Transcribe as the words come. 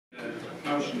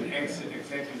Motion to exit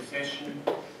executive session.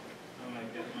 I'll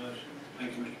make that motion.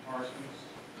 Thank you, Mr. Parsons.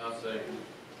 I'll second.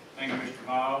 Thank you, Mr.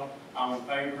 Ball. All in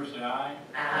favor, say aye.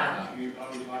 Aye. Any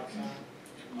opposed, like sign.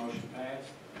 Motion passed.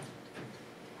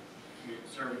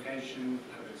 Certification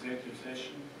of executive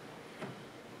session.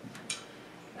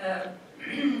 I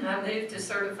move to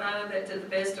certify that to the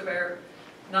best of our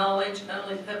knowledge,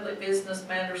 only public business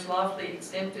matters lawfully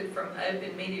exempted from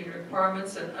open meeting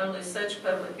requirements and only such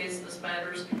public business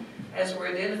matters as were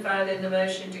identified in the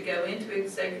motion to go into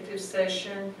executive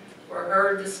session were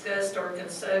heard, discussed, or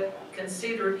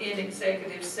considered in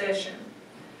executive session.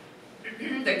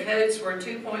 The codes were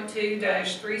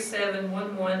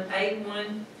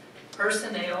 2.2-3711A1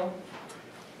 personnel,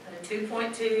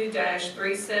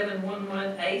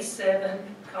 2.2-3711A7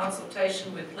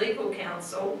 consultation with legal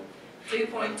counsel,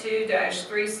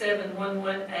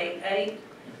 2.2-3711A8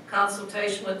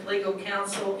 consultation with legal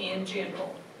counsel in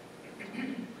general.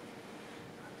 Okay.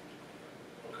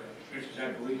 Mr.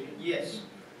 Zachary? Yes.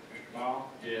 Mr. Ball?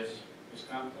 Yes. Ms.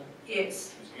 Compton?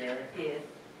 Yes. Ms. Garrett? Yes.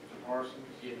 Mr. Parsons?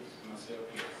 Yes. And myself,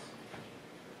 yes.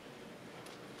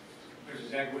 Mr.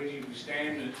 Zachary, you can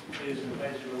stand and please in the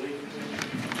pledge of allegiance.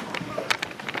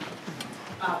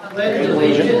 I pledge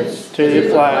allegiance to the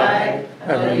flag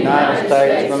of the United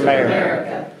States of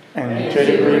America and to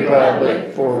the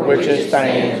republic for which it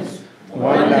stands,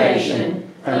 one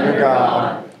nation, under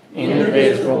God,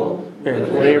 indivisible, with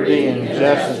liberty and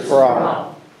justice for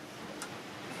all.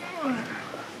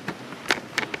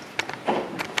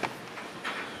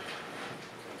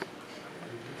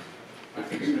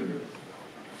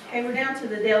 Okay, we're down to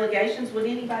the delegations. Would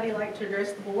anybody like to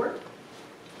address the board?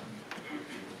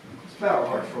 Let's bow our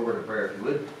hearts for a word of prayer, if you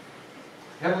would.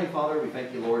 Heavenly Father, we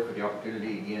thank you, Lord, for the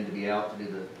opportunity again to be out to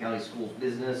do the county schools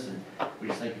business, and we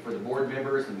just thank you for the board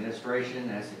members, the administration,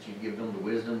 and ask that you give them the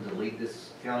wisdom to lead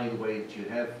this county the way that you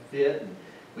have fit. And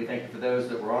we thank you for those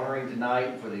that we're honoring tonight,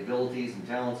 and for the abilities and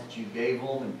talents that you gave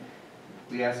them. And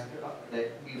we ask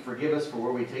that you forgive us for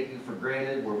where we take you for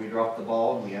granted, where we drop the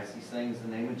ball, and we ask these things in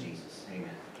the name of Jesus.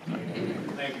 Amen.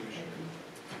 Thank you,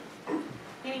 Mr.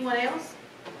 Anyone else?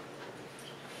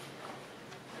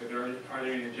 Are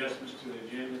there any adjustments to the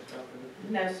agenda?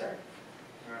 No, sir.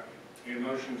 All right. Any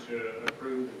motion to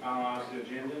approve the finalized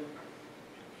agenda?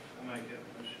 I'll make that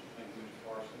motion. Thank you, Mr.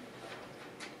 Parsons.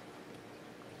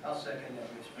 I'll second that,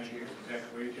 Mr. Thank you, Chair. Mr.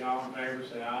 Zachary. All in favor,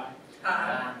 say aye.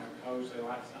 Aye. Opposed, say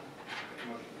like sign.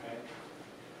 Motion passed.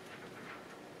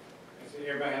 I see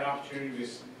everybody had an opportunity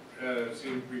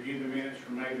to review the minutes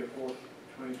from May the 4th,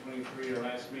 2023, our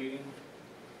last meeting.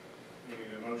 We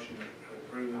need a motion to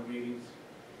approve the meetings,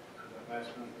 last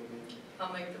month's meeting.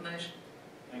 I'll make the motion.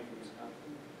 Thank you, Ms.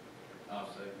 Compton. I'll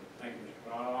second. Thank you, Mr.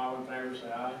 Ball. All in favor,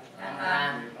 say aye.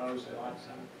 Aye. Any opposed, say like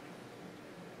sign.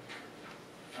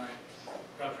 All right.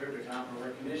 Dr. Ripley, time for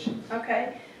recognition. Okay.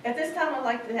 At this time, I'd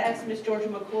like to ask Ms. Georgia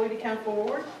McCoy to come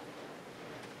forward.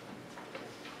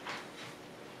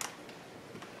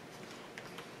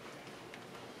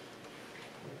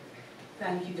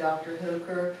 Thank you, Dr.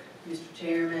 Hooker, Mr.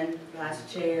 Chairman,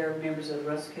 Vice Chair, members of the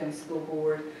Russell County School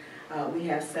Board. We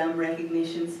have some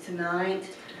recognitions tonight,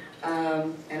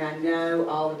 and I know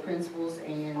all the principals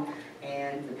and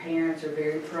the parents are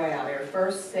very proud. Our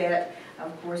first set,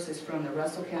 of course, is from the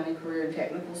Russell County Career and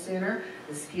Technical Center,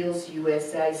 the Skills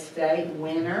USA State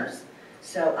winners.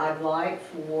 So I'd like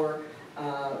for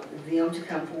them to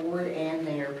come forward and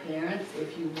their parents,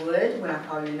 if you would, when I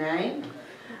call your name.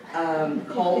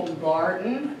 Colton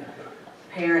Barton,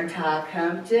 parent Ty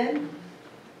Compton,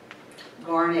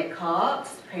 Garnett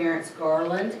Cox, parents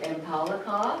Garland and Paula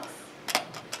Cox,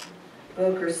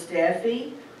 Booker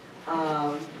Steffi,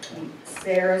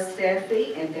 Sarah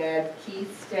Steffi and Dad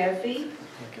Keith Steffi,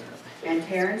 and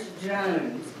Terrence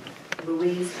Jones,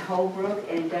 Louise Holbrook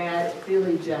and Dad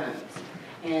Billy Jones,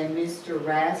 and Mr.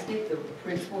 Rastick, the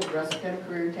principal of Russell County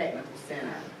Career and Technical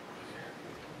Center.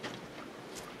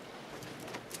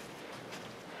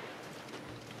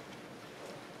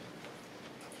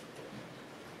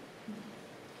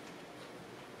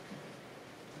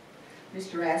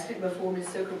 Mr. Rastick, before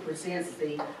Ms. Hooker presents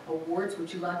the awards,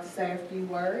 would you like to say a few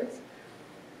words?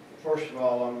 First of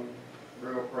all, I'm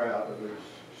real proud of these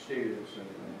students and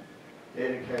the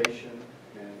dedication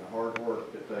and the hard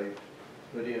work that they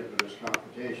put in for this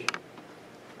competition.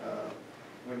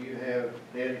 When you have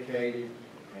dedicated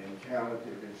and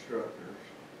talented instructors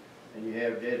and you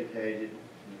have dedicated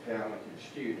and talented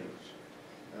students,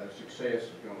 success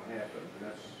is going to happen. And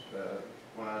that's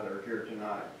why they're here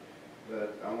tonight.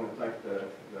 But I want to thank the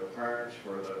parents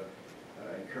for the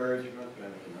encouragement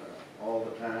and all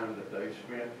the time that they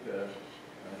spent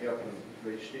helping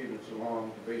these students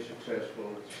along to be successful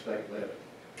at the state level.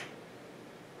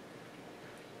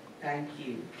 Thank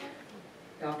you.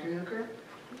 Dr. Hooker?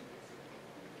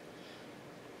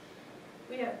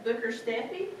 We have Booker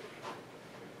Steffi.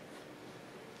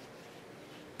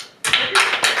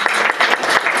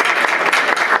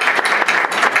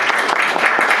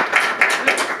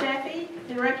 Booker Steffi,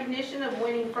 in recognition of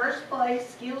winning first place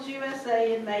Skills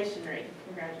USA in Masonry.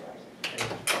 Congratulations.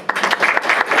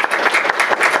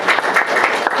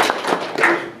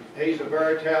 He's a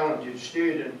very talented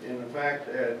student in the fact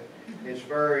that it's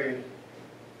very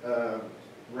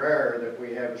rare that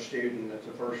we have a student that's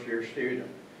a first-year student.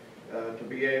 To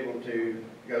be able to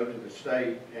go to the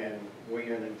state and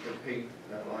win and compete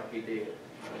like he did.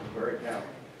 Very talented.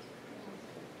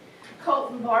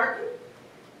 Colton Barton.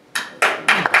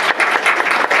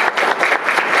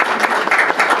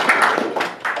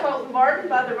 Colton Barton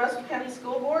by the Russell County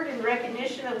School Board in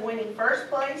recognition of winning first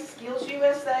place Skills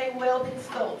USA Welding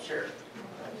Sculpture.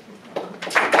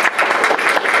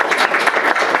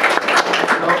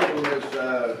 Colton is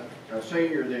a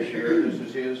senior this year.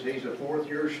 He's a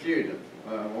fourth-year student,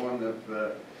 one of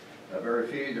very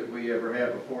few that we ever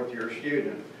have a fourth-year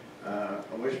student. I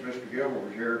wish Mr. Gilmore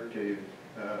was here to,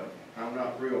 I'm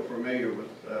not real familiar with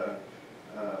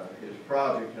his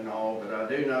project and all, but I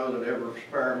do know that every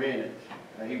spare minute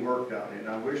he worked on it. And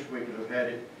I wish we could have had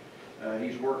it.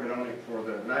 He's working on it for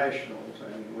the Nationals,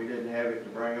 and we didn't have it to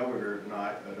bring over here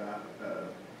tonight, but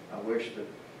I wish that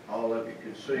all of you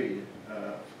could see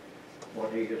what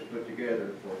he has put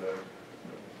together for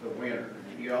the winner.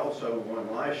 He also won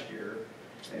last year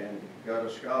and got a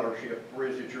scholarship. Where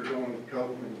is it you're going,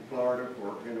 Colton, in Florida,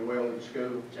 for in the welding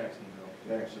school?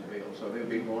 Jacksonville. So he'll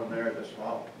be going there this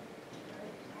fall.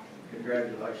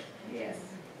 Congratulations. Yes.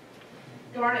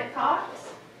 Garnet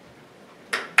Cox.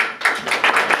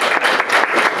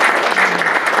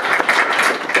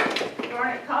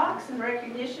 Garnet Cox in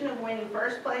recognition of winning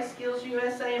first place Skills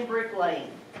USA in bricklaying.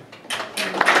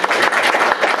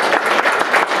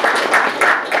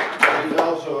 He's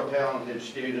also a talented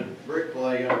student.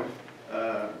 Bricklaying,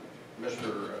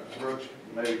 Mr. Brooks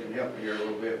maybe can help me here a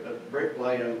little bit, but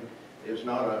bricklaying is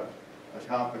not a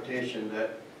competition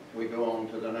that we go on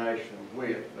to the Nationals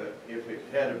with, but if it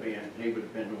had been, he would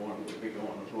have been the one who would be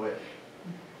going as well.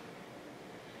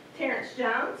 Terrence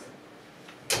Jones.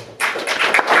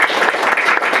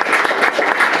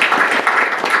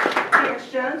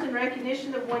 Terrence Jones in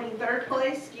recognition of winning third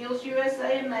place Skills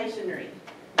USA in Masonry.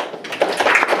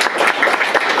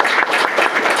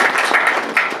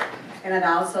 And I'd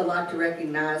also like to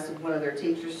recognize one of their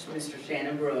teachers, Mr.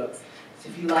 Shannon Brooks. So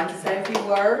if you'd like to say a few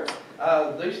words.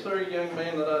 These three young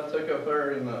men that I took up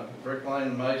there in the bricklaying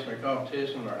and masonry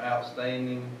competition are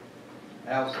outstanding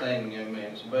young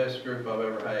men. It's the best group I've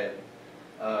ever had.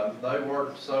 They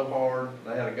worked so hard.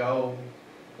 They had a goal.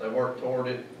 They worked toward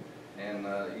it, and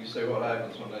you see what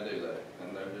happens when they do that.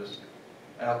 And they're just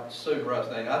out super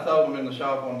outstanding. I told them in the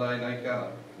shop one day, and they kind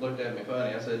of looked at me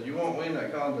funny. I said, "You won't win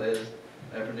that contest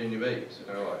at Virginia Beach." And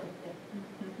they're like,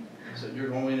 I said, "You're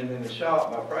going to win it in the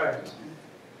shop by practice.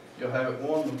 You'll have it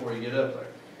won before you get up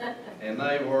there." And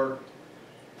they worked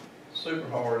super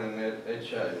hard, and it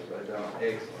shows. They've done an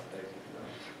excellent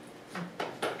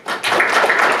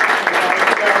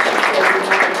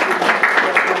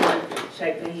Congratulations.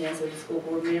 Shake the hands of the school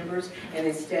board members and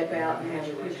then step out and have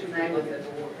a picture made with the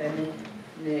family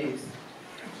news.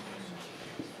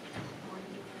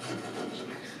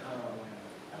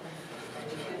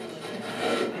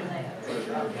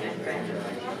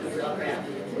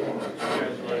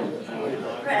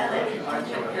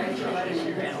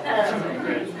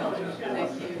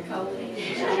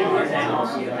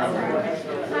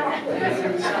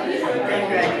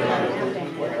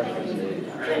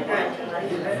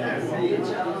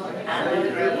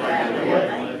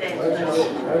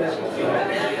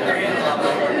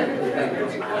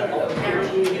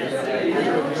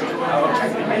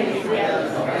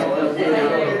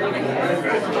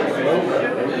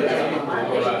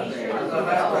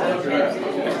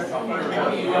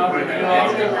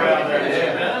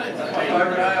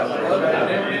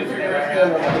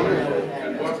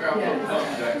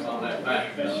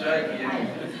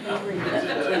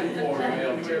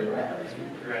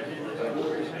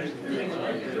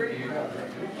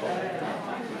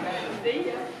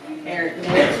 Our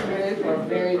next group are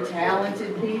very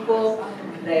talented people.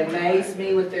 They amaze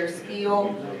me with their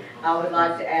skill. I would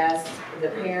like to ask the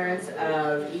parents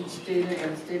of each student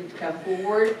and student to come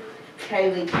forward.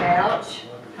 Kaylee Couch,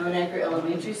 Honaker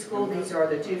Elementary School. These are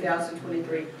the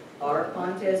 2023 art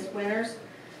contest winners.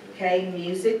 Kay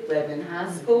Music, Lebanon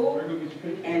High School.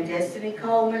 And Destiny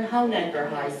Coleman, Honaker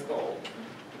High School.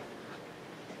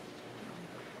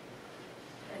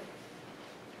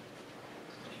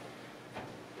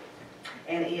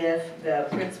 And if the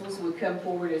principals would come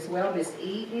forward as well, Ms.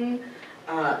 Eaton,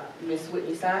 Ms.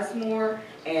 Whitney Sizemore,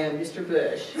 and Mr.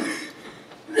 Bush.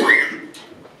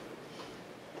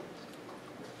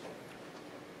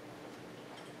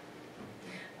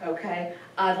 Okay,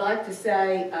 I'd like to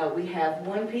say we have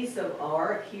one piece of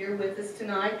art here with us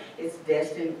tonight. It's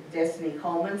Destiny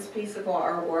Coleman's piece of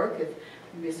artwork. If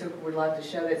Ms. Hooker would like to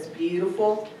show, that's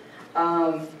beautiful.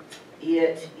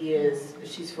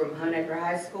 She's from Honecker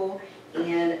High School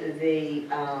in the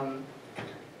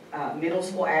middle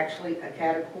school, actually, a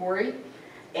category.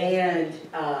 And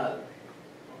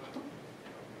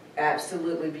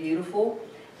absolutely beautiful.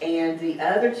 And the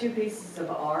other two pieces of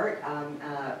art, I'm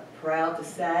proud to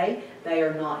say, they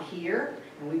are not here.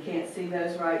 And we can't see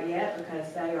those right yet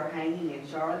because they are hanging in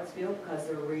Charlottesville because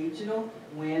they're regional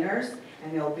winners.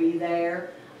 And they'll be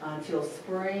there until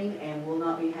spring and will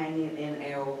not be hanging in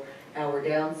our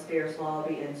downstairs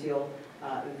lobby until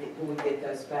when we get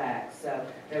those back. So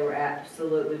they were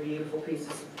absolutely beautiful pieces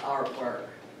of artwork.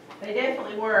 They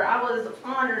definitely were. I was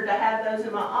honored to have those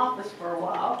in my office for a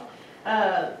while.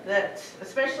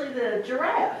 Especially the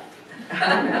giraffe. The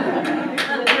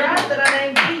giraffe that I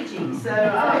named Gigi. So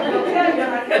I will tell you,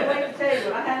 and I can't wait to tell you,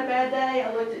 when I had a bad day, I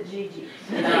looked at Gigi.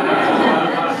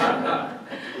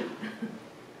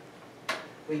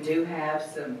 We do have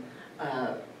some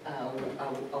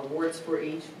awards for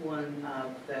each one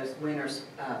of those winners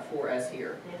for us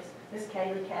here. Yes, Miss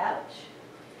Kaylee Couch.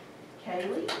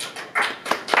 Kaylee.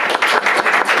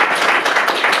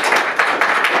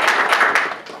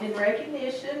 In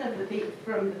recognition of the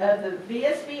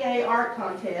VSBA art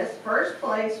contest, first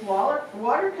place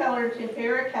watercolor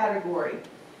tempera category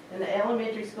in the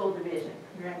elementary school division.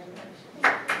 Congratulations.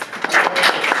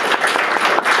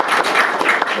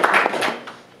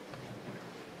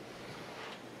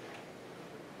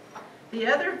 The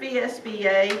other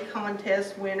VSBA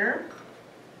contest winner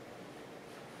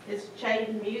is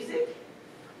Chaden Music.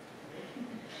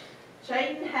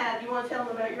 Chaden you want to tell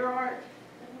them about your art?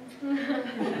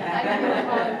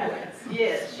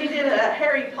 Yes, she did a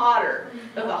Harry Potter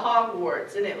of the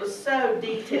Hogwarts, and it was so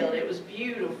detailed. It was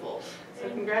beautiful. So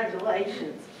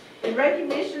congratulations. In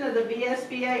recognition of the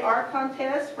VSBA art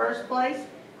contest, first place,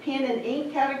 pen and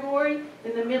ink category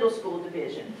in the middle school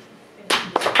division.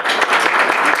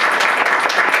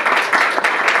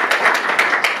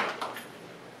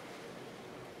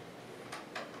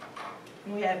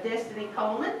 And we have Destiny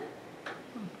Coleman.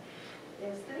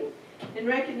 Destiny. In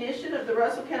recognition of the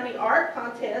Russell County Art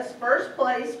Contest, first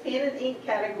place pen and ink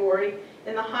category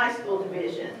in the high school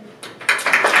division.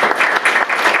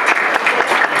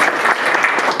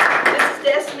 This is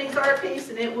Destiny's art piece,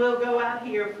 and it will go out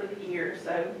here for the year.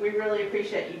 So we really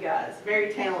appreciate you guys.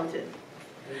 Very talented.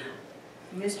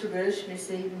 Mr. Bush, Ms.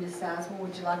 Eden, Ms. Sizemore,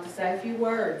 would you like to say a few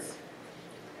words?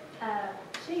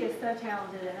 She is so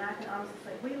talented, and I can honestly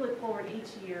say we look forward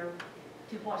each year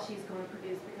to what she's going to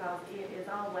produce because it is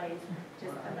always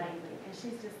just amazing, and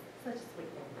she's just such a sweet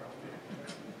little girl.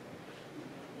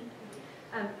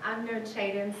 I've known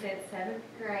Chaden since 7th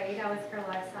grade. I was her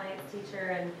life science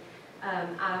teacher, and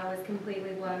I was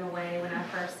completely blown away when I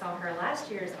first saw her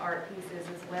last year's art pieces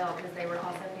as well because they were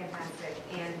also fantastic.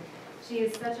 And she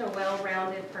is such a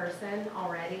well-rounded person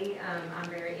already. I'm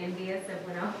very envious of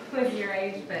when I was your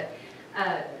age, but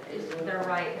they're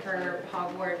right. Her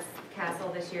Hogwarts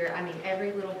castle this year, I mean,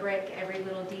 every little brick, every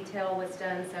little detail was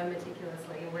done so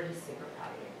meticulously, and we're just super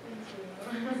proud of you.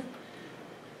 Thank you.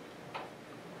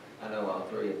 I know all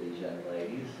three of these young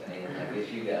ladies, and I guess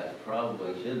you guys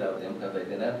probably should know them because they've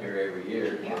been up here every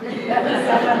year.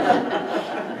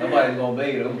 Nobody's gonna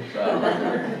beat them, so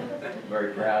I'm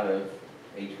very proud of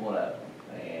each one of them.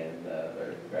 And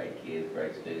they're great kids,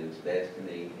 great students.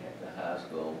 Destiny at the high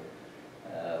school.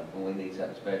 When we need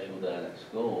something special done at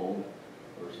school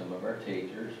for some of our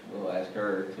teachers, we'll ask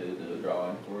her to do a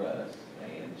drawing for us,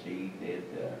 and she did.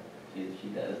 She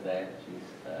does that. She's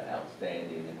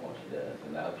outstanding in what she does,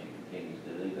 and I hope she continues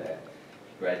to do that.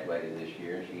 She graduated this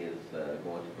year. She is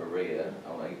going to Berea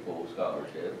on a full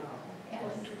scholarship. Yes.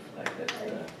 I think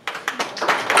that's,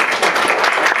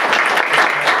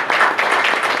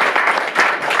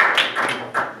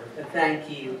 Thank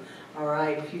you. All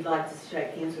right, if you'd like to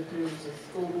shake hands with members of the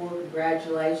school board,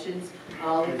 congratulations,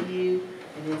 all of you,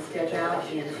 and then step out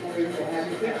in the foyer to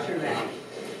have a picture made.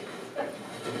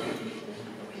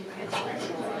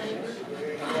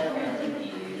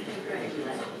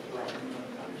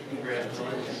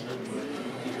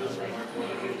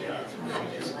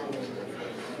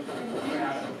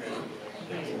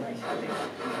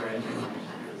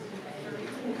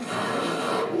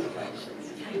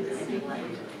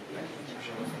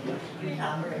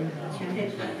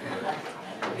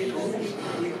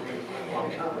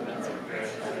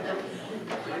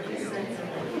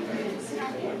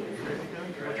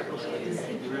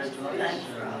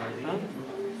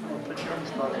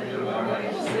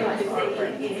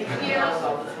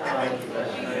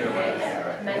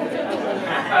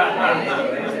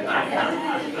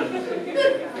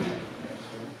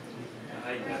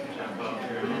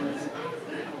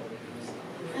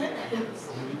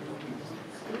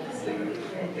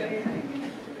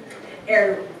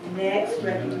 Our next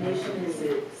recognition is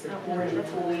the Supported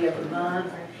Employee of the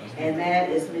Month, and that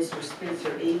is Mr.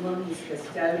 Spencer Elam. He's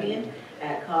custodian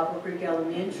at Copper Creek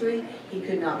Elementary. He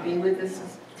could not be with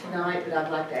us tonight, but I'd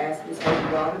like to ask Ms.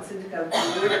 Amy Robinson to come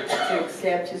forward to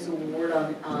accept his award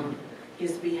on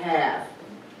his behalf.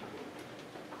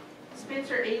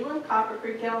 Spencer Elam, Copper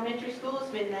Creek Elementary School, has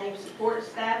been named Support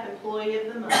Staff Employee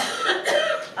of the Month.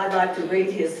 I'd like to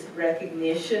read his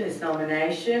recognition, his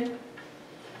nomination.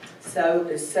 It's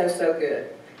so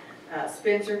good.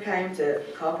 Spencer came to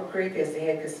Copper Creek as the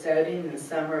head custodian in the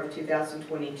summer of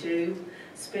 2022.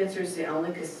 Spencer is the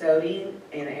only custodian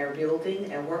in our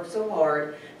building and works so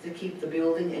hard to keep the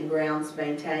building and grounds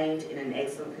maintained in an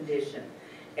excellent condition.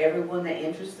 Everyone that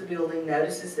enters the building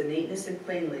notices the neatness and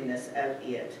cleanliness of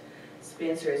it.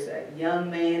 Spencer is a young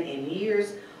man in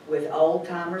years with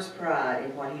old-timers' pride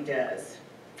in what he does.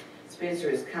 Spencer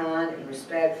is kind and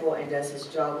respectful and does his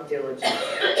job with diligence.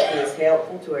 He is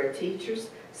helpful to our teachers,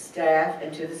 staff,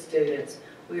 and to the students.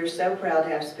 We are so proud to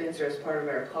have Spencer as part of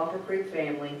our Copper Creek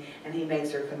family, and he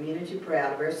makes our community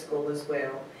proud of our school as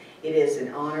well. It is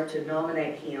an honor to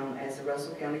nominate him as the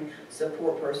Russell County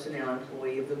Support Personnel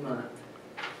Employee of the Month.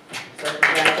 So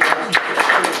congratulations.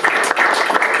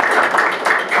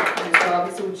 Ms.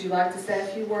 Robinson, would you like to say a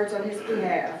few words on his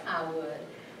behalf? I would.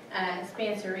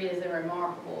 Spencer is a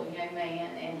remarkable young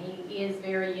man, and he is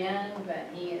very young, but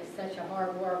he is such a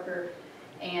hard worker,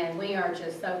 and we are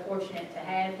just so fortunate to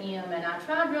have him. And I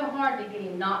tried real hard to get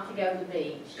him not to go to the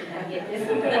beach, and get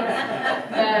disappointed,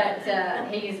 but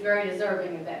he is very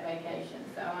deserving of that vacation.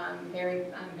 So I'm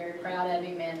very proud of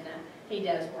him, and he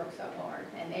does work so hard,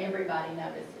 and everybody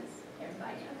notices.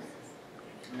 Everybody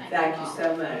notices. Thank you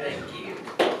so much. Thank you.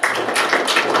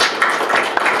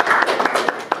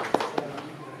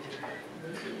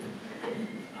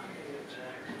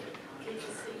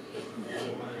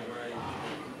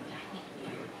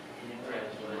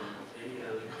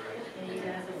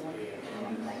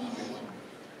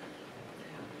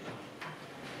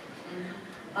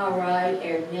 All right,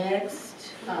 our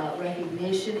next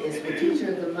recognition is for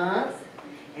Teacher of the Month,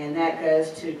 and that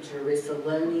goes to Teresa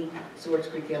Looney, Swords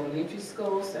Creek Elementary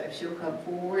School. So if she'll come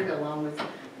forward along with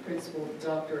Principal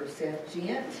Dr. Seth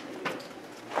Gent.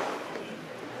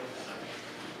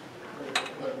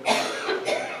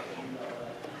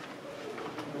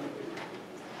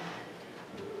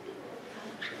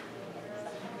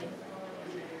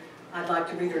 I'd like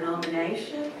to read her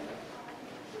nomination.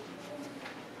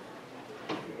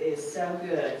 Is so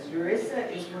good. Teresa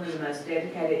is one of the most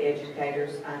dedicated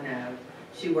educators I know.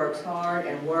 She works hard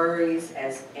and worries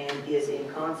and is in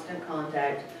constant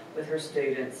contact with her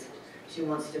students. She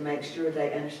wants to make sure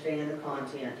they understand the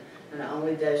content. Not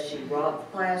only does she rock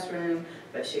the classroom,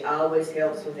 but she always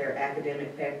helps with their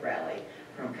academic pep rally,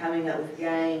 from coming up with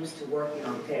games to working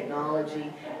on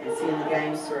technology and seeing the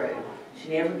games through. She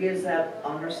never gives up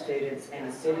on her students and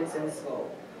the students in the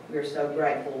school. We are so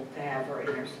grateful to have her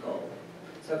in our school.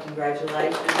 So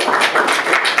congratulations.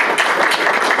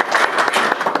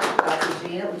 Dr.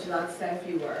 Gent, would you like to say a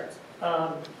few words?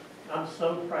 I'm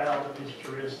so proud of Ms.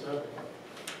 Teresa.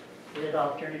 We had the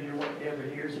opportunity to work together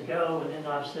years ago, and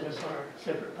then I've sent us on our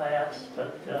separate paths,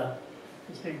 but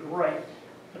it's been great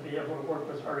to be able to work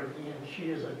with her again. She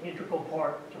is an integral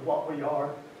part to what we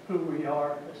are, who we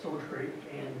are at Swords Creek,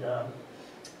 and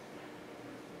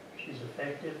she's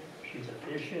effective, she's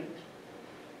efficient,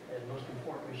 and most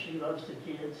importantly, she loves the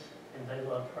kids and they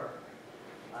love her.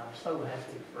 I'm so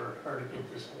happy for her to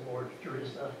get this award.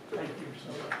 Teresa, thank you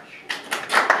so much.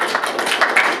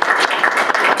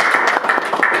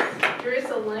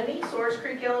 Teresa Looney, Swords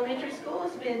Creek Elementary School,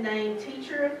 has been named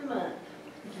Teacher of the Month.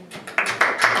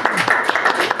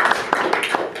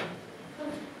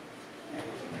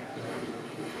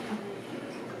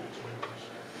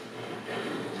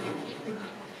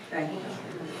 Thank you.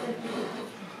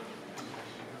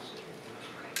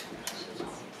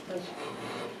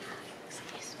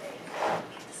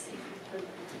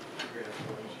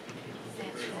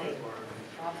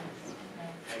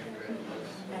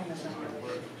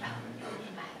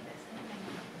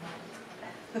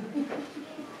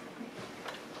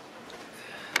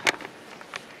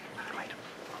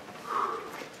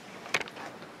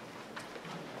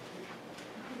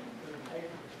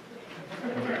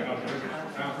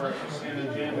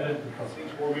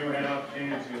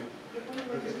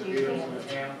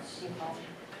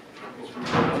 Is there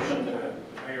a motion to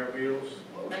pay our bills?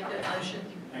 Make that motion.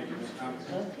 Thank you, Ms.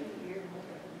 Thompson.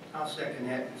 I'll second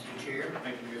that, Mr. Chair.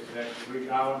 Thank you, Mr. Etheridge.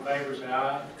 All in favor, say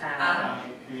aye. Aye.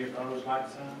 Any opposed, like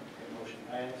sign? Okay, motion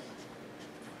passed.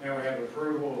 Now we have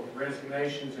approval of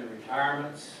resignations and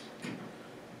retirements.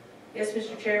 Yes,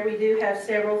 Mr. Chair, we do have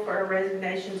several for our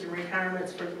resignations and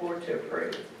retirements for the board to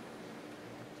approve.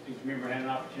 Each member had an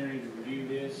opportunity to review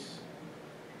this.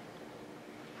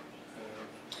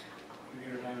 We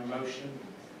entertain a motion.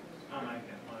 I'll make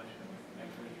that motion. Thank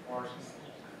you, Mr. Parsons.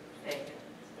 Second.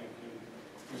 Thank you.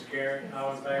 Ms. Garrett,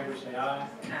 all in favor, say aye.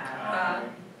 Aye.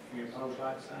 Any opposed,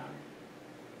 like sign?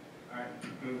 All right,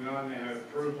 moving on, we have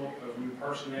approval of new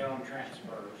personnel and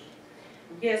transfers.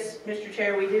 Yes, Mr.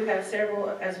 Chair, we do have several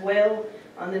as well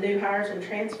on the new hires and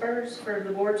transfers for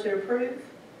the board to approve.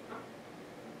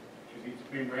 Has each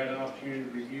member had an opportunity to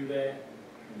review that?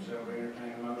 And so we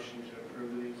entertain a motion to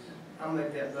approve these. I'll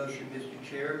make that motion, Mr.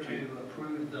 Chair, to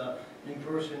approve the new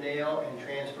personnel and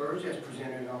transfers as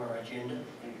presented on our agenda.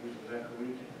 Thank you, Mr.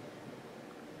 Etheridge.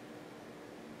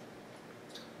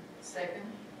 Second.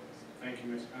 Thank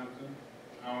you, Ms. Compton.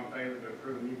 All in favor to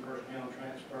approve new personnel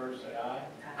transfers, say aye.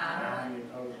 Aye. Any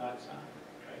opposed, like sign?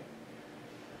 Okay.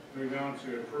 Moving on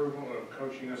to approval of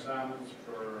coaching assignments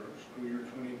for school year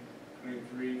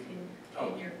 2023.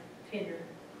 Tenure. Tenure.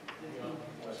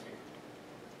 Westy.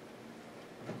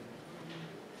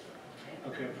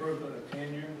 Okay, approval of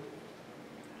tenure.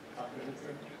 Dr.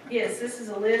 Hooker. Yes, this is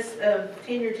a list of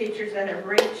tenure teachers that have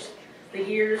reached the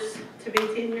years to be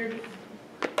tenured.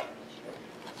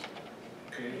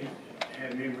 Okay,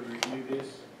 had members review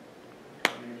this.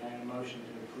 Entertain a motion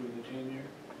to approve the tenure.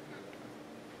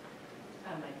 I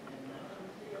make that motion.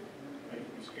 Thank you,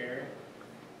 Ms. Garrett.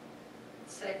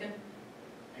 Second.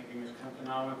 Thank you, Ms. Compton.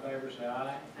 All in favor, say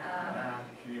aye. Aye.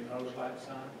 Any opposed, like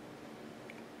sign?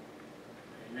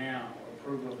 Okay, now,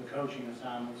 approval of the coaching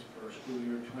assignments for school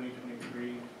year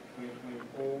 2023,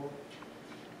 2024.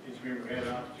 Each member had an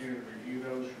opportunity to review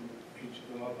those from each of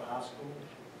the local high schools.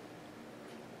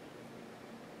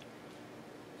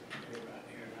 Okay,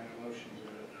 entertain a motion to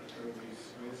approve these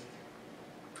lists.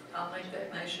 I'll make that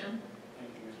motion.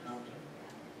 Thank you, Ms. Compton.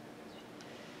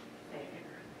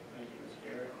 Thank you, Ms.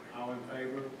 Garrett. All in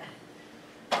favor of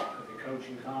the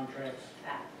coaching contracts?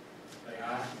 Say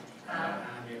aye. Aye.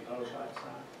 Any opposed, like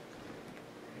sign?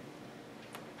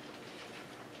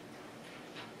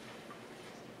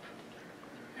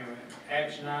 And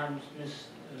action items,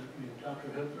 Dr.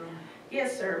 Hooker?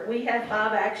 Yes, sir. We have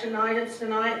 5 action items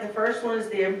tonight. The first one is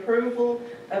the approval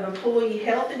of employee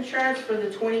health insurance for the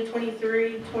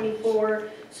 2023-24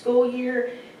 school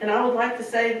year. And I would like to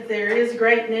say that there is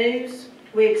great news.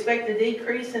 We expect a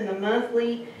decrease in the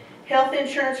monthly health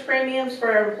insurance premiums for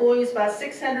our employees by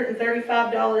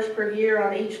 $635 per year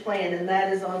on each plan, and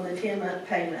that is on the 10-month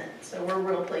payment. So we're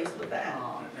real pleased with that.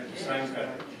 At the same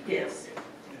time. Yes,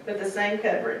 with the same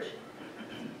coverage.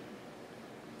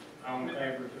 All in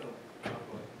favor, Phil?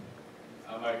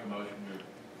 I'll make a motion to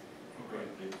Okay.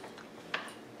 approve this.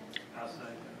 I'll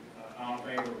second. All in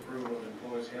favor of approval of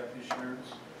employees' health insurance?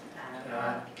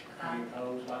 Any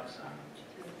opposed, like sign?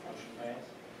 Motion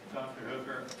passed. Dr.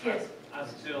 Hooker? Yes. I'd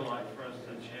still like for us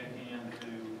to check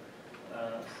into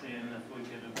seeing if we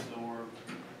could absorb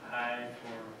half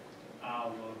or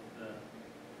all of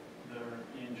their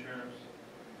insurance,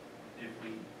 if we,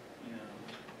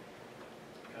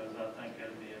 because I think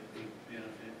that'd be a big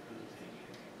benefit for the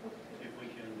teachers, if we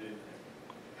can do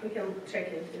that. We can check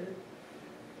into it.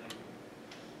 Thank you.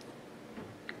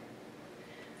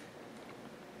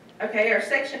 Okay, our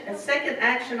second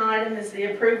action item is the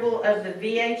approval of the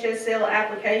VHSL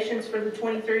applications for the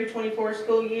 23-24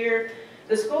 school year.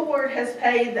 The school board has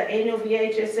paid the annual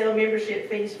VHSL membership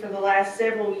fees for the last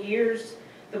several years.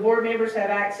 The board members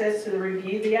have access to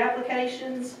review the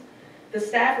applications. The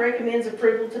staff recommends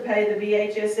approval to pay the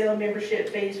VHSL membership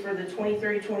fees for the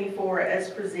 23-24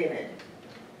 as presented.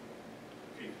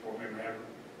 Each board member have an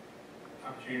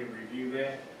opportunity to review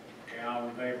that. Okay, all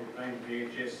in favor of paying the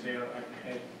VHSL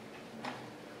application?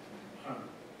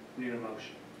 Need a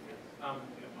motion. Get a motion.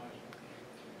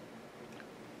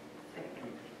 All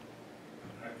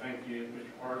right, thank you,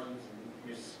 Mr. Parsons and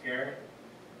Mrs. Garrett.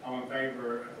 All in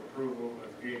favor of approval of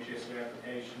VHSL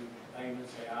application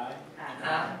payments, say aye.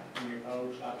 Aye. Any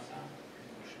opposed, like sign?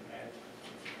 Motion passed.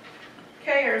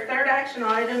 Okay, our third action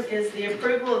item is the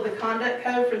approval of the conduct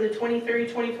code for the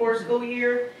 23-24 school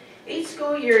year. Each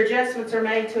school year, adjustments are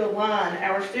made to align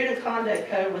our student conduct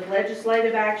code with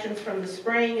legislative actions from the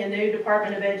spring and new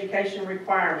Department of Education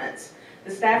requirements. The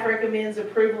staff recommends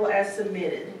approval as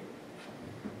submitted.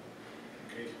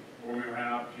 Okay, board member had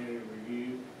an opportunity to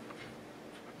review.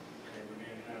 Okay, we need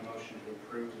a motion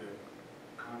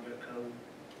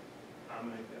I'll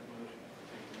make that motion.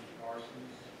 Thank you, Mr.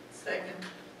 Parsons. Second.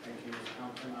 Thank you, Ms.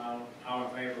 Thompson. All in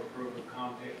favor of approval of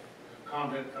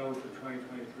conduct code for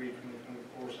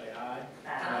 2023-2024, say aye.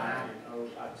 Aye. Any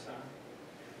opposed, like sign.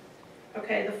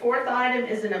 Okay, the fourth item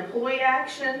is an employee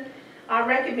action. I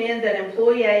recommend that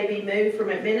employee A be moved from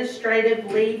administrative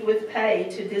leave with pay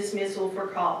to dismissal for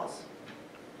cause.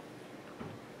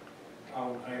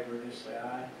 All in favor, just say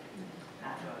aye.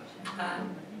 Aye.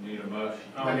 You need a motion?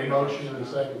 Need a motion and a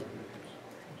second.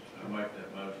 I'll make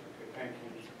that motion. Okay, thank you,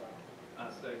 Mr. Parsons. I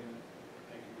second it.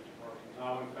 Thank you, Mr. Parsons.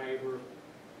 All in favor,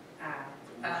 Aye.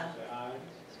 say aye.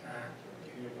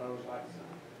 Any opposed, like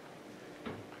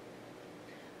sign.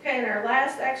 Okay, and our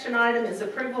last action item is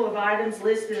approval of items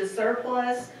listed as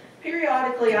surplus.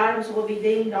 Periodically, items will be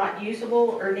deemed not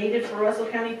usable or needed for Russell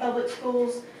County Public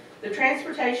Schools. The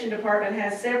Transportation Department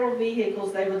has several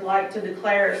vehicles they would like to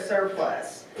declare as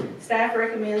surplus. Staff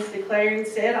recommends declaring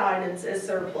said items as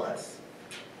surplus.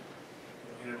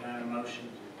 Entertain a motion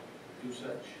to do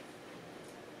such.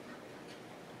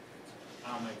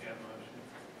 I'll make that motion.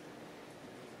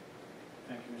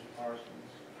 Thank you, Mr. Parsons.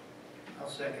 I'll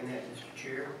second that, Mr.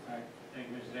 Chair. Thank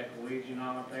you, Mrs. Ecklegian.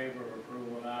 All in favor of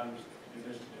approval of items to be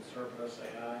listed as surplus, say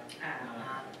aye.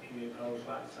 Any opposed,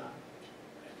 like sign.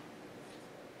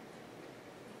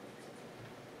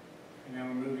 And now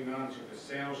we're moving on to the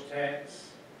sales tax.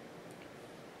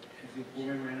 Has the board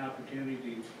member an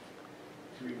opportunity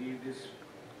to review this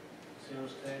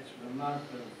sales tax for the month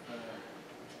of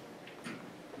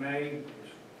May? It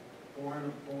was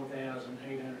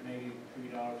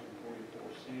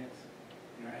 $404,883.44.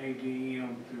 And our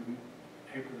ADM through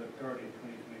April the 30th,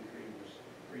 2023 was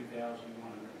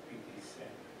 $3,157.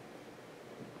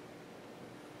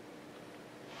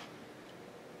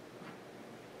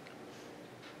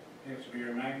 Next will be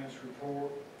our maintenance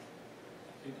report.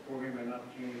 Each board member an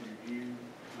opportunity to review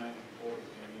the maintenance report if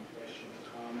you have any questions or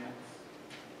comments.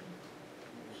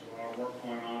 There's a lot of work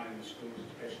going on in the schools,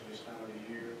 especially this time of the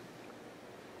year.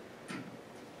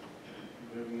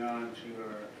 Moving on to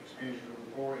our expenditure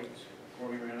report, each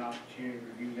board member an opportunity to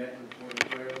review that report as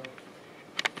well.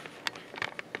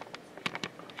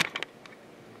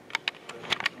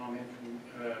 Questions, comments,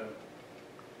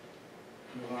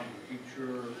 move on to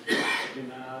future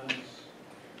agenda items.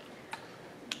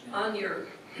 On your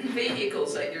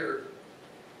vehicles that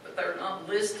they're not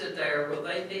listed there, will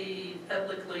they be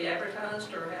publicly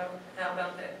advertised, or how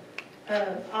about that?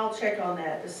 I'll check on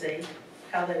that to see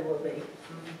how they will be.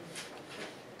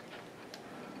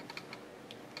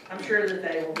 I'm sure that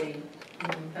they will be,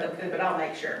 but I'll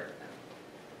make sure.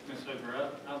 Ms.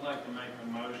 Hooker, I'd like to make a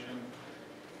motion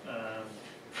to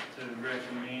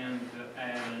recommend to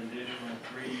add an additional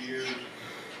 3 years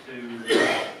to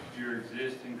your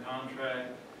existing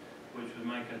contract, which would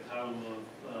make a total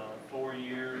of 4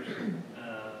 years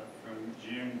from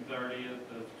June 30th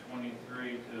of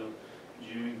 23 to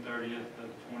June 30th of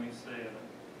 27.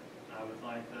 I would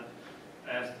like to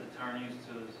ask the attorneys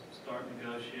to start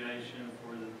negotiation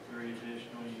for the 3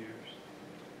 additional years.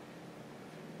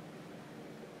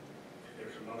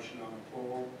 There's a motion on the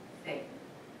floor.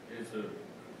 Is the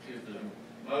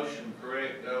motion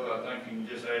correct, though? I think you can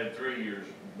just add 3 years,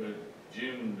 but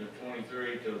June the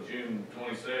 23 till June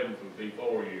 27th would be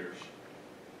 4 years.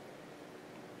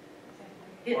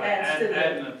 It Well, adds to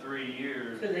adding the 3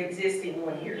 years. the existing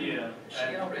 1 year. Yeah.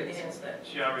 She already has that.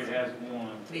 She already has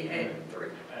one. Be adding 3.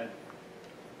 Add-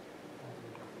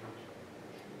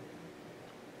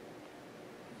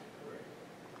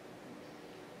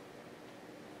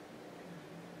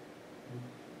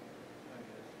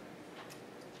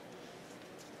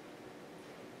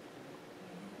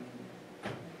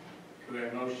 We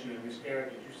have a motion, and Ms. Garrett,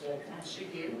 did you say? She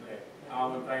did. Okay.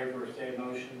 All in favor of said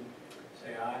motion,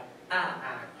 say aye.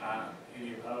 Aye. Aye.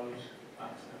 Any opposed?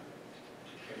 Like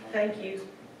sign. Thank you.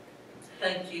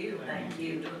 Thank you. Thank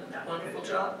you. Doing a wonderful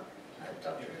job.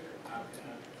 Dr. I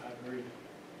agree.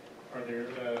 Are there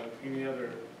any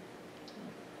other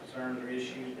concerns or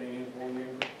issues being in board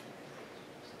member?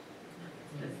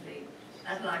 Let's see.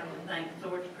 I'd like to thank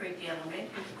Swords Creek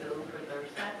Elementary School for their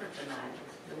supper tonight.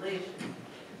 It's delicious.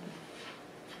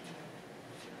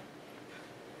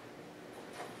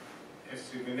 Let's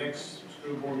see, the next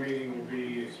school board meeting will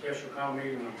be a special call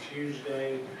meeting on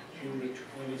Tuesday, June the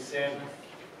 27th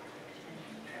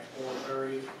at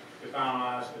 4:30 to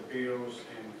finalize the bills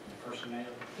and personnel.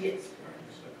 Yes.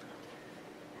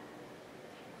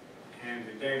 And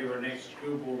the date of our next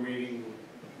school board meeting,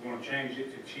 we're going to change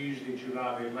it to Tuesday,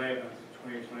 July the 11th,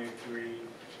 2023,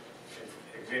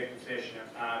 executive session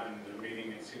at 5 and the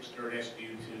meeting at 6:30. That's due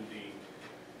to the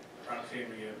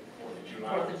proximity of 4th of July.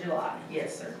 4th of July,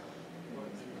 yes, sir.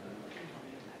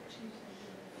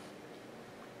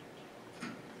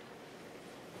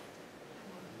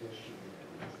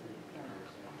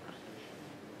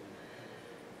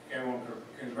 I want to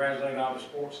congratulate all the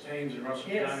sports teams in Russell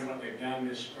Yes. County, what they've done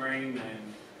this spring,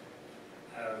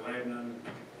 and Lebanon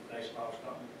baseball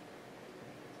starting.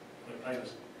 They play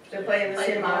us. They're playing the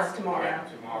semis tomorrow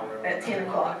Tomorrow. at 10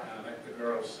 o'clock. I think the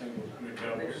girls singles, I mean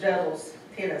doubles. The doubles,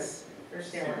 tennis, they're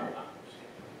still in it.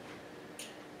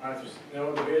 All right, if there's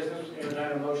no other business,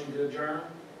 entertain a motion to adjourn.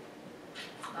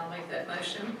 I'll make that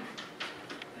motion.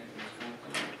 Thank you, Ms.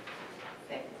 Compton.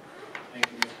 Thank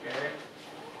you, Ms. Garrett.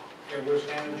 Okay, we'll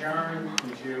stand adjourned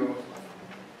until